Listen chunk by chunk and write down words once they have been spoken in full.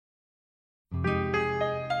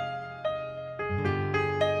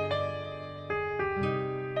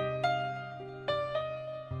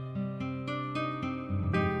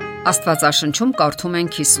Աստվածաշնչում կարդում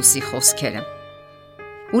ենք Հիսուսի խոսքերը.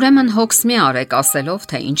 Ուրեմն հոգս մի արեք ասելով,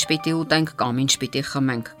 թե ինչ պիտի ուտենք կամ ինչ պիտի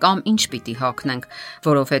խմենք կամ ինչ պիտի հագնենք,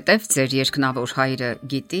 որովհետև ձեր երկնավոր Հայրը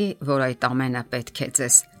գիտի, որ այդ ամենը պետք է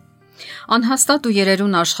ձեզ։ Անհաստատ ու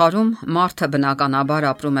երերուն աշխարհում մարդը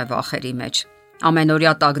բնականաբար ապրում է վախերի մեջ։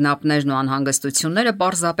 Ամենօրյա տագնապներն ու անհանգստությունները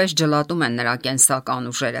պարզապես ջլատում են նրա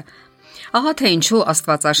կենսական ուժերը։ Ահա թե ինչու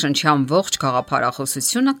Աստվածաշնչյան ողջ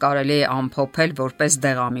գաղափարախոսությունը կարելի է ամփոփել որպես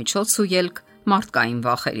դեղամիջոց ու ելք մարդկային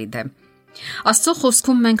վախերի դեմ։ Աստծո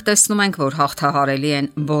խոսքում մենք տեսնում ենք, որ հաղթահարելի են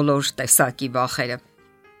բոլոր տեսակի վախերը։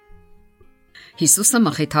 Հիսուսը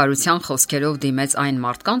մխիթարության խոսքերով դիմեց այն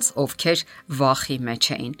մարդկանց, ովքեր վախի մեջ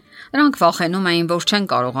էին։ Նրանք վախենում էին, որ չեն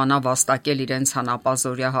կարողանա վաստակել իրենց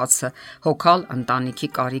հանապազօրյա հացը, հոգալ ընտանիքի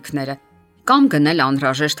կարիքները, կամ գնել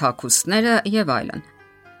անհրաժեշտ հագուստները եւ այլն։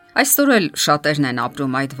 Այսօր էլ շատերն են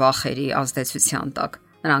ապրում այդ վախերի ազդեցության տակ։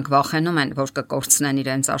 Նրանք վախենում են, որ կկորցնեն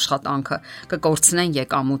իրենց աշխատանքը, կկորցնեն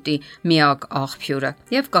եկամուտի միակ աղբյուրը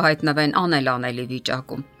եւ կհայտնվեն անելանելի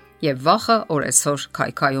վիճակում։ Եվ վախը օրեցօր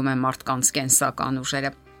քայքայում է մարդկանց կենսական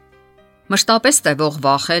ուժերը։ Մշտապես տևող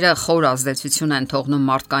վախերը խոր ազդեցություն են թողնում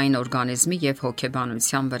մարդկային օրգանիզմի եւ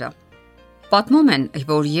հոգեբանության վրա։ Պատմում են,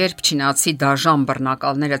 որ երբ չինացի դաժան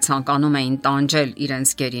բռնակալները ցանկանում էին տանջել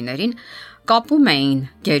իրենց գերիներին, կապում էին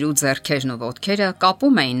գերու ձեռքերն ու ոտքերը,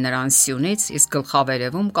 կապում էին նրան սյունից, իսկ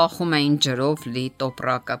գլխավերևում կախում էին ջրով լի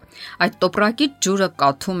տոպրակը։ Այդ տոպրակից ջուրը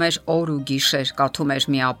կաթում էր օր ու գիշեր, կաթում էր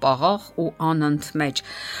միապաղաղ ու անընդմեջ։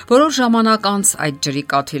 Որոշ ժամանակ անց այդ ջրի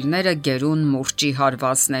կաթիլները գերուն մուրճի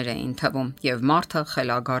հարվածներ էին թվում, եւ մարդը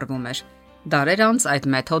խելագարվում էր։ Դարեր անց այդ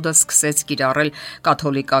մեթոդը սկսեց կիրառել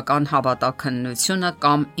կաթոլիկական հավատաքննությունը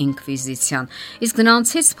կամ ինկվիզիցիան, իսկ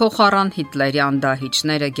նրանցից փոխառան հիտլերյան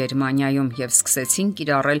դահիճները Գերմանիայում եւ սկսեցին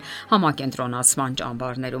կիրառել համակենտրոնացման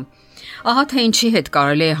ճամբարներում։ Ահա թե ինչի հետ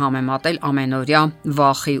կարելի է համեմատել ամենօրյա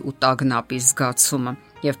վախի ու տագնապի զգացումը,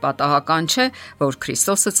 եւ պատահական չէ, որ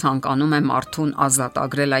Քրիստոսը ցանկանում է մարդուն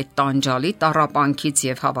ազատագրել այդ տանջալի տառապանքից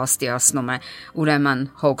եւ հավաստիացնում է. ուրեմն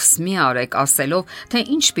հոգս մի արեք ասելով, թե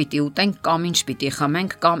ինչ պիտի ուտենք կամ ինչ պիտի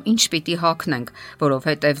խմենք կամ ինչ պիտի հագնենք,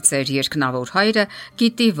 որովհետեւ ձեր երկնավոր Հայրը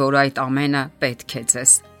գիտի, որ այդ ամենը պետք է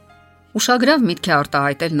ձեզ։ Ուշագրավ միտք է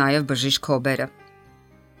արտահայտել նաեւ բժիշկ Հոբերը։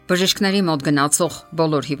 Բժիշկների մոտ գնացող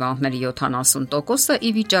բոլոր հիվանդների 70%-ը ի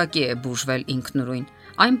վիճակի է բուժվել ինքնուրույն,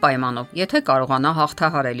 այն պայմանով, եթե կարողանա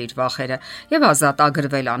հաղթահարել իր վախերը եւ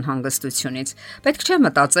ազատագրվել անհանգստությունից։ Պետք չէ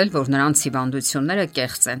մտածել, որ նրանց հիվանդությունները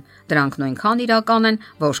կեղծ են։ Դրանք նույնքան իրական են,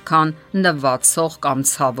 որքան նվացող կամ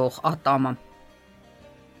ցավող ատամը։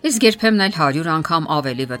 Իսկ երբեմն էլ 100 անգամ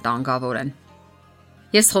ավելի վտանգավոր են։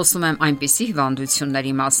 Ես խոսում եմ այնպիսի հիվանդությունների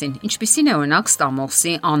մասին, ինչպիսին է օրինակ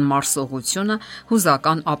ստամոքսի անմարսողությունը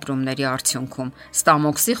հուզական ապրումների արդյունքում,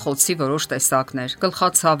 ստամոքսի խոցի որոշ տեսակներ,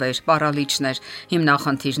 գլխացավեր, պարալիչներ,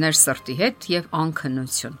 հիմնախնդիրներ սրտի հետ եւ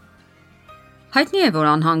անքնություն։ Հայտնի է, որ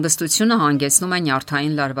անհանգստությունը հանգեցնում է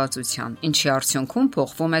նյարդային լարվածության, ինչի արդյունքում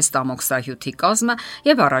փոխվում է ստամոքսահյութի կազմը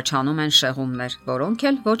եւ առաջանում են շեղումներ, որոնք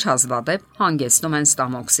էլ ոչ հազվադեպ հանգեցնում են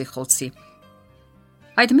ստամոքսի խոցի։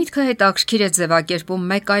 Այդ միտքը հետաքրքիր է ձևակերպում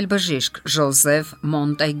մեկ այլ բժիշկ՝ Ժոզեֆ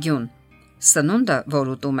Մոնտեգյուն։ Սնունդը,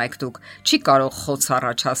 որ ուտում եք դուք, չի կարող խոց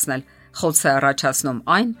առաջացնել, խոց է առաջացնում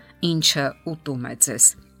այն, ինչը ուտում է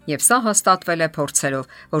ձեզ։ Եվ սա հաստատվել է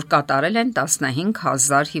փորձերով, որ կատարել են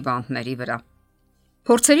 15,000 հիվանդների վրա։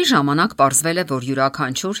 Փորձերի ժամանակ պարզվել է, որ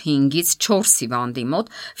յուրաքանչյուր 5-ից 4 հիվանդի մոտ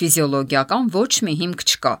ֆիզիոլոգիական ոչ մի հիմք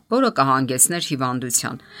չկա, որը կհանգեցներ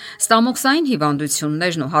հիվանդության։ Ստամոքսային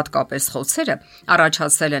հիվանդություններն ու հատկապես խոցերը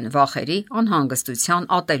առաջացել են վախերի, անհանգստության,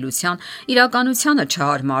 ատելության, իրականությանը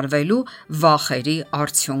չհարմարվելու վախերի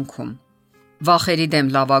արդյունքում։ Վախերի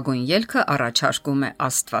դեմ լավագույն ելքը առաջարկում է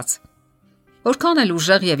Աստված։ Որքան էլ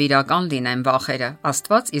ուժեղ եւ իրական լինեն վախերը,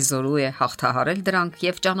 Աստված իզորու է հաղթահարել դրանք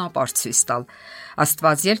եւ ճանապարհ ցույց տալ։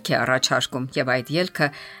 Աստված ելք է առաջարկում եւ այդ ելքը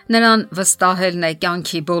նրան վստահելն է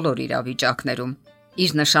կյանքի բոլոր իրավիճակներում։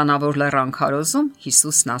 Իր նշանավոր լեռան քարոզում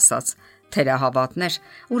Հիսուսն ասաց. «Թերահավատներ,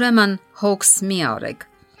 ուրեմն հոգս մի արեք»։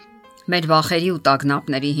 Մեր վախերի ու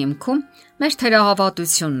տագնապների հիմքում մեր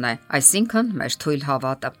թերահավատությունն է, այսինքն մեր թույլ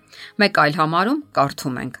հավատը։ Մեկ այլ համարում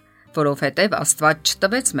կարդում ենք. որովհետև Աստված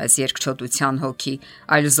չտվեց մեզ երկչոտության հոգի,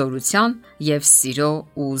 այլ զորության եւ սիրո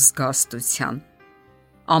ու զգաստության։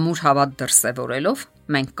 Ամուր հավատ դրսևորելով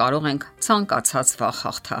մենք կարող ենք ցանկացած վախ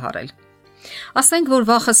հաղթահարել։ Ասենք, որ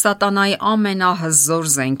վախը սատանայի ամենահզոր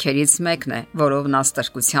զենքերից մեկն է, որով նա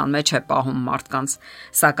ստրկության մեջ է պահում մարդկանց,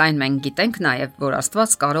 սակայն մենք գիտենք նաև, որ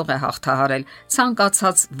Աստված կարող է հաղթահարել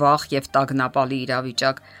ցանկացած վախ եւ տագնապալի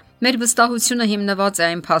իրավիճակ, Մեր վստահությունը հիմնված է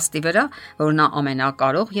այն փաստի վրա, որ նա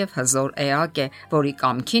ամենակարող եւ հզոր էակ է, որի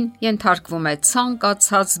կամքին ենթարկվում է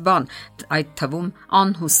ցանկացած բան, այդ թվում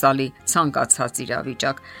անհուսալի ցանկացած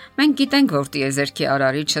իրավիճակ։ Մենք գիտենք, որ տիեզերքի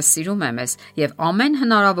արարիչը սիրում է մեզ եւ ամեն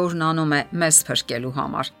հնարավորն անում է մեզ փրկելու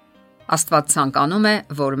համար։ Աստված ցանկանում է,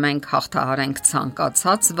 որ մենք հաղթահարենք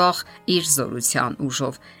ցանկացած վախ իր զորության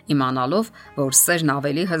ուժով, իմանալով, որ սերն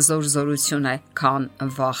ավելի հզոր զորություն է, քան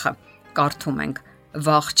վախը։ Կարդում ենք.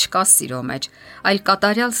 Վախ չկա սիրո մեջ, այլ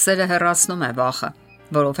կատարյալ սերը հեռացնում է վախը,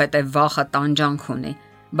 որովհետև վախը տանջանք ունի,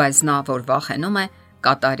 բայց նա, որ վախենում է,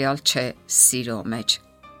 կատարյալ չէ սիրո մեջ։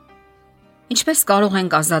 Ինչպես կարող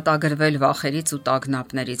ենք ազատագրվել վախերից ու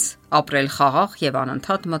տագնապներից, ապրել խաղաղ եւ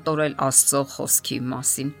անընդհատ մտորել Աստծո խոսքի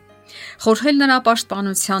մասին, խորհել նրա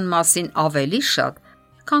պաշտպանության մասին ավելի շատ,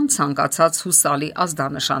 քան ցանկացած հուսալի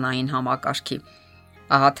ազդանշանային համակարգի։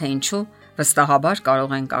 Ահա թե ինչու վստահաբար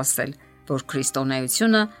կարող ենք ասել, որ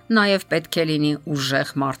քրիստոնեությունը նաև պետք է լինի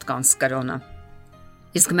ուժեղ մարդկանց կրոնը։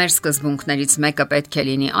 Իսկ մեր սկզբունքներից մեկը պետք է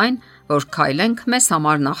լինի այն, որ քայլենք մեզ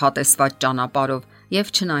համար նախատեսված ճանապարհով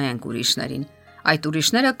եւ չնայենք ուրիշներին։ Այդ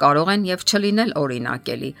ուրիշները կարող են եւ չլինել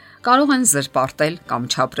օրինակելի, կարող են զրպարտել կամ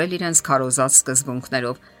չապրել իրենց քարոզած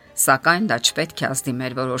սկզբունքներով, սակայն դա չպետք է ազդի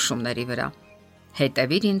մեր որոշումների վրա։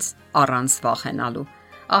 Հետևիր ինձ առանց վախենալու։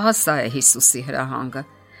 Ահա սա է Հիսուսի հրահանգը։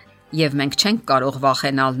 Եվ մենք չենք կարող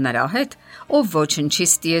վախենալ նրա հետ, ով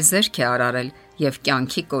ոչնչից տիեզերք է արարել եւ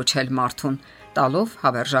կյանքի կոչել մարդուն, տալով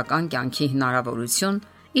հավերժական կյանքի հնարավորություն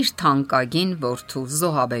իր թանկագին որդու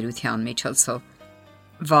զոհաբերության միջոցով։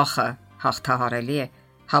 Վախը հաղթահարելի է,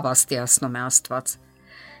 հավաստիացնում է Աստված,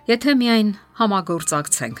 եթե միայն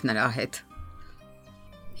համագործակցենք նրա հետ։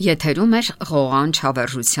 Եթերում է Ղողանջ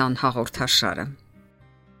հավերժության հաղորդաշարը։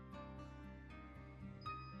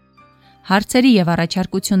 Հարցերի եւ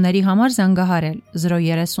առաջարկությունների համար զանգահարել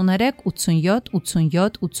 033 87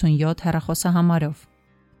 87 87 հեռախոսահամարով։